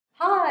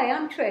Hi,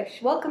 I'm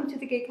Trish. Welcome to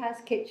the Gig House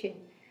Kitchen.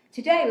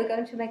 Today we're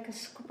going to make a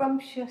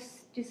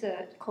scrumptious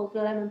dessert called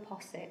lemon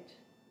posset.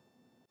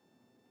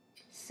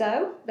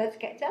 So let's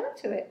get down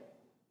to it.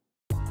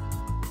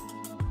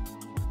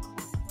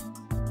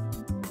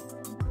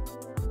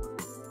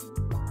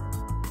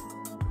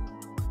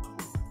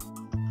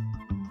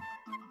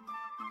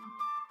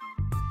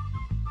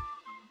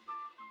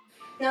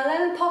 Now,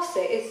 lemon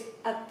posset is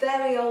a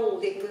very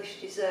old English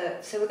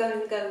dessert, so we're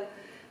going to go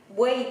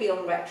way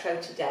beyond retro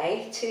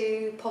today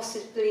to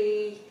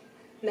possibly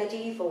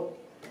medieval.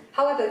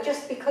 However,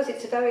 just because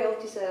it's a very old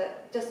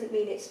dessert doesn't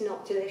mean it's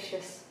not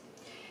delicious.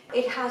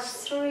 It has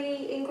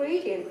 3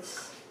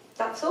 ingredients,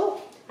 that's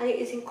all, and it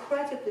is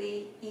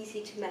incredibly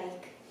easy to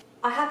make.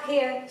 I have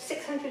here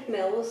 600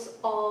 ml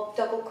of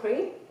double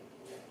cream,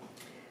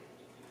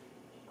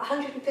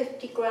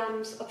 150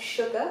 grams of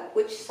sugar,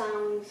 which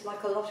sounds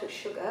like a lot of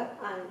sugar,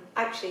 and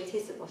actually it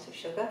is a lot of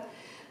sugar,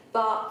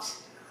 but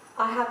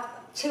I have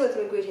 2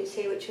 other ingredients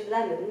here, which are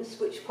lemons,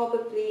 which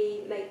probably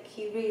make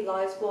you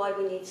realise why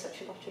we need such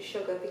a lot of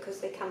sugar,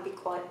 because they can be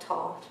quite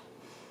tart.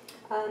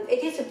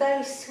 It is a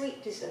very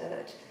sweet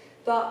dessert,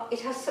 but it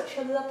has such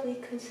a lovely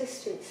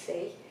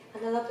consistency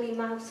and a lovely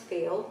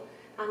mouthfeel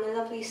and a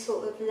lovely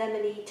sort of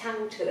lemony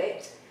tang to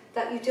it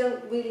that you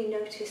don't really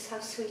notice how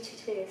sweet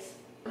it is.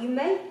 You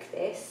make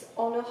this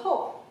on a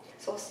hob,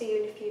 so I'll see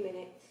you in a few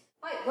minutes.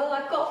 Right, well,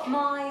 I've got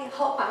my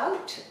hob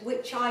out,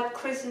 which I've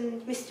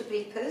christened Mr.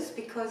 Bleepers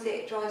because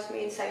it drives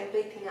me insane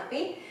bleeping at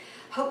me.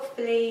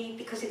 Hopefully,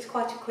 because it's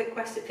quite a quick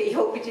recipe,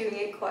 you'll be doing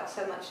it quite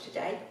so much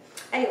today.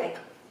 Anyway,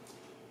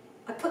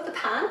 I put the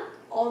pan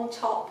on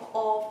top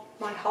of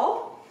my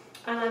hob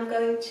and I'm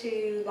going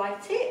to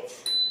light it,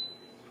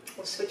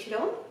 or switch it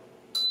on,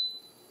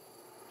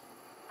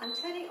 and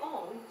turn it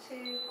on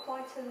to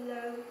quite a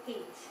low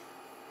heat.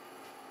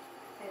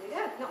 There we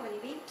go, not many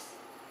beeps.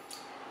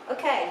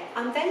 Okay,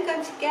 I'm then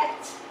going to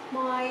get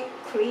my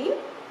cream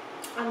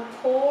and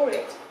pour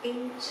it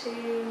into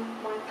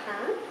my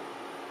pan.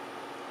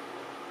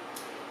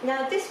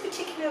 Now, this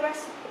particular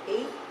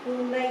recipe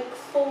will make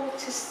 4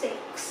 to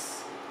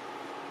 6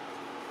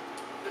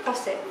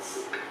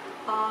 possets.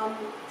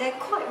 They're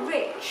quite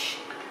rich,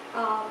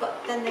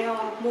 but then they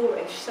are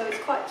moorish, so it's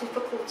quite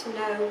difficult to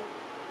know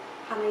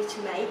how many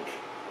to make.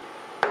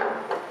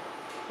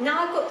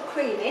 Now I've got the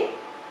cream in,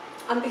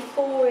 and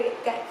before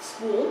it gets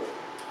warm,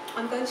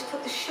 I'm going to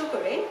put the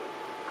sugar in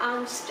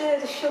and stir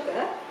the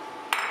sugar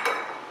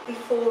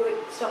before it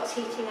starts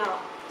heating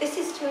up. This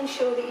is to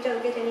ensure that you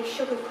don't get any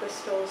sugar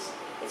crystals.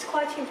 It's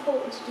quite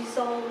important to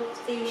dissolve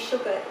the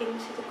sugar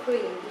into the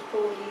cream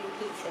before you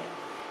heat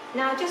it.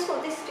 Now, I just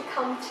want this to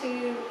come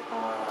to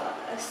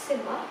a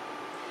simmer.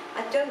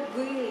 I don't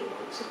really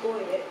want to boil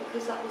it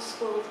because that will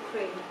spoil the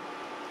cream.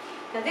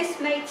 Now, this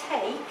may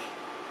take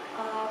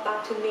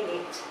about a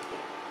minute.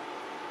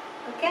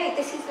 Okay,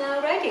 this is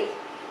now ready.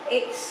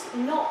 It's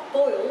not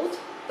boiled,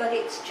 but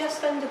it's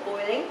just under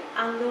boiling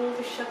and all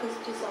the sugar's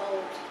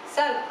dissolved.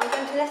 So I'm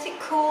going to let it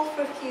cool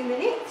for a few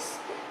minutes,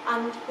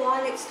 and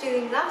while it's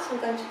doing that, I'm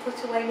going to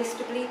put away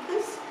Mr.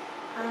 Bleepers,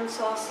 and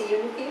so I'll see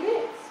you in a few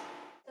minutes.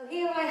 So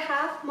here I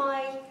have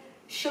my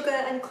sugar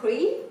and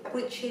cream,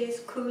 which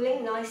is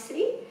cooling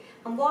nicely,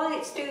 and while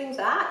it's doing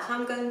that,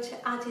 I'm going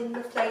to add in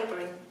the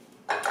flavouring,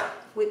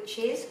 which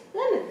is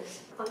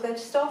lemons. I'm going to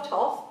start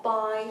off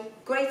by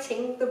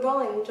grating the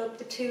rind of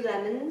the 2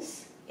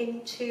 lemons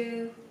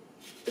into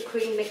the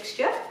cream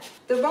mixture.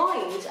 The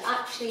rind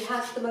actually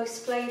has the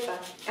most flavour.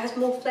 It has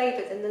more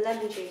flavour than the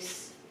lemon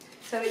juice,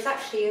 so it's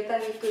actually a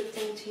very good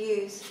thing to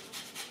use.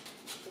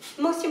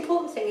 The most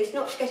important thing is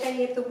not to get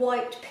any of the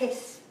white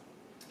piss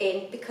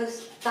in,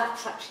 because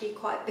that's actually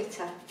quite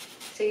bitter.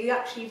 So you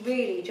actually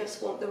really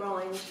just want the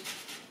rind.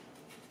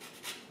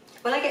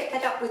 When I get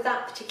fed up with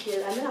that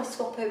particular lemon, I'll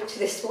swap over to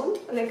this one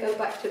and then go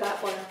back to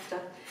that one after.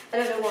 I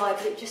don't know why,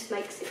 but it just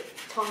makes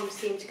time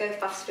seem to go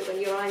faster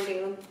when you're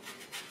grinding them.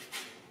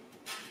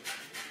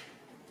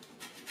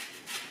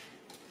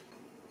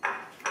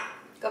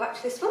 Go back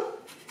to this one.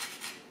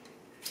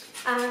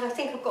 And I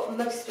think I've got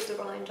most of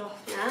the rind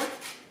off now.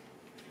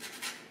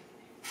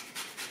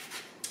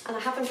 And I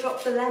haven't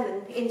dropped the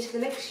lemon into the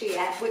mixture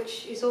yet,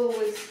 which is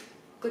always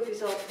a good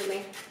result for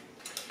me.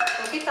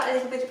 I'll give that a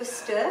little bit of a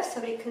stir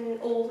so it can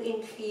all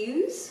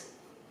infuse.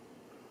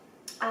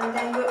 And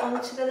then we're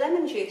on to the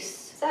lemon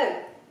juice.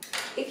 So,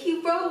 if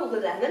you roll the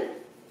lemon,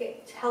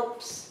 it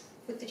helps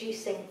with the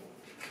juicing.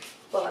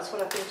 Well, that's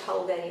what I've been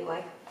told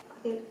anyway.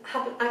 I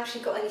haven't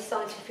actually got any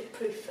scientific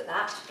proof for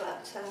that,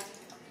 but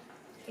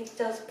it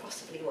does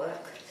possibly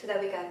work. So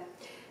there we go.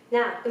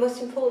 Now, the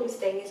most important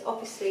thing is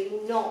obviously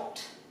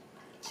not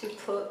to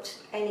put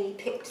any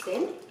pips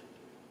in.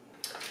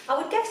 I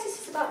would guess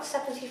this is about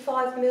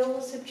 75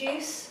 ml of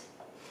juice,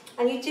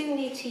 and you do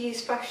need to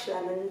use fresh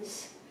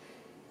lemons.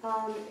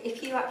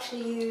 If you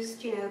actually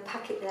used, you know,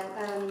 packet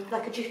lemon,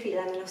 like a Jiffy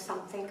lemon or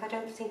something, I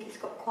don't think it's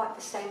got quite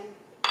the same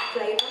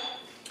flavour.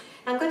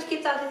 I'm going to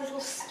give that a little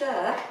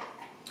stir.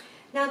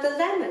 Now, the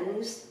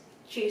lemon's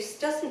juice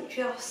doesn't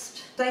just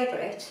flavour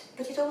it,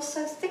 but it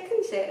also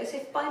thickens it as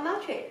if by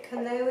magic,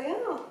 and there we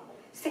are.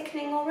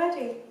 thickening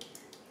already.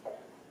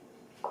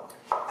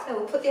 So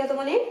we'll put the other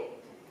one in.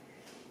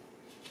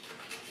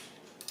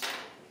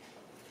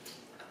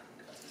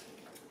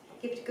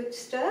 Give it a good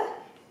stir.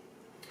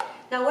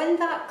 Now when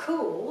that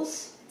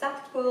cools,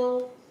 that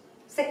will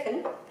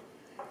thicken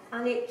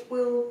and it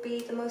will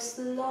be the most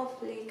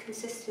lovely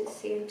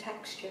consistency and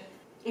texture.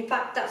 In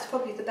fact, that's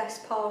probably the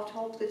best part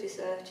of the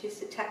dessert, is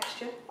the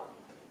texture.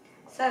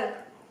 So,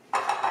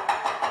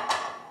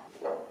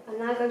 I'm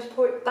now going to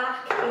pour it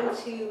back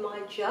into my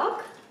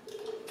jug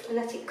and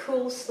let it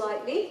cool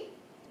slightly.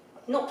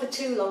 Not for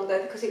too long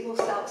though, because it will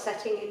start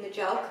setting in the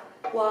jug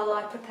while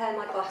I prepare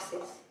my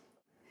glasses.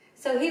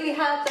 So here we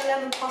have the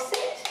lemon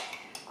posset.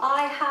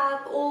 I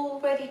have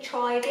already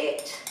tried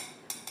it,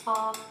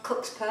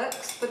 Cook's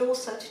Perks, but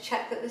also to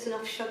check that there's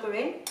enough sugar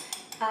in,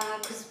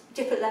 because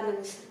different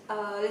lemons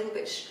are a little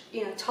bit,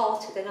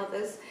 tarter than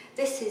others.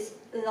 This is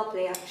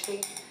lovely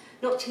actually,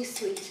 not too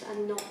sweet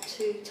and not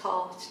too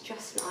tart,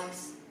 just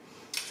nice.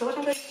 So what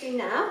I'm going to do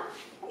now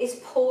is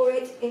pour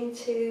it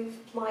into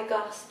my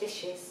glass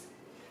dishes.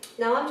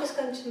 Now I'm just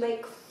going to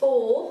make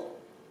 4,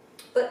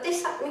 but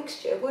this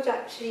mixture would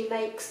actually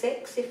make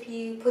 6 if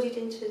you put it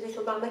into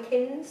little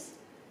ramekins.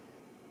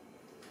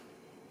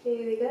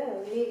 Here we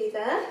go, nearly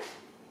there.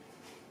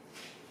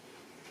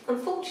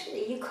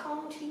 Unfortunately, you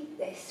can't eat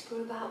this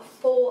for about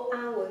 4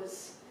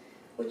 hours,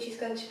 which is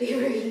going to be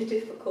really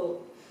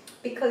difficult,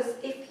 because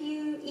if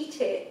you eat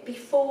it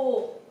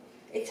before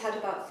it's had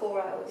about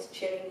 4 hours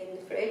chilling in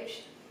the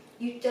fridge,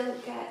 you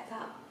don't get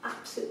that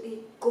absolutely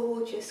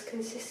gorgeous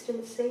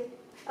consistency.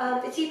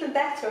 It's even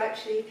better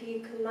actually if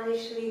you can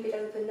manage to leave it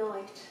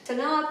overnight. So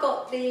now I've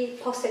got the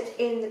posset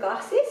in the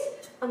glasses,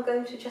 I'm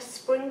going to just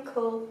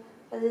sprinkle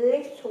a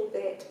little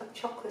bit of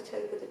chocolate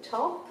over the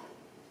top,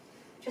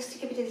 just to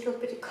give it a little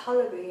bit of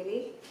colour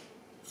really.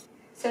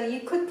 So you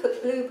could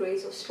put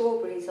blueberries or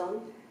strawberries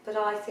on, but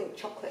I think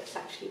chocolate's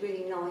actually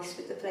really nice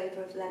with the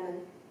flavour of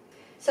lemon.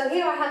 So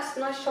here I have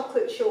some nice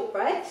chocolate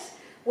shortbreads,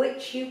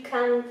 which you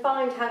can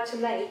find how to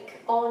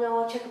make on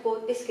our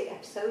checkerboard biscuit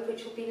episode,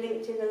 which will be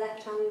linked in the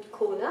left hand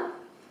corner.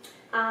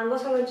 And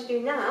what I'm going to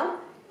do now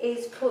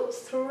is put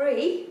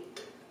 3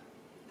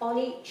 on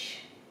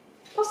each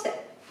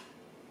posset.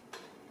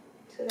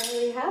 So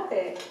there we have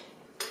it,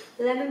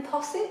 lemon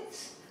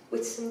possets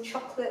with some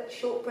chocolate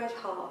shortbread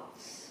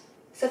hearts.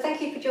 So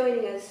thank you for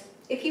joining us.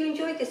 If you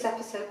enjoyed this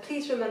episode,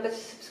 please remember to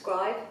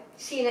subscribe.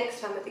 See you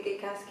next time at the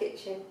Gig House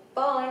Kitchen.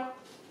 Bye!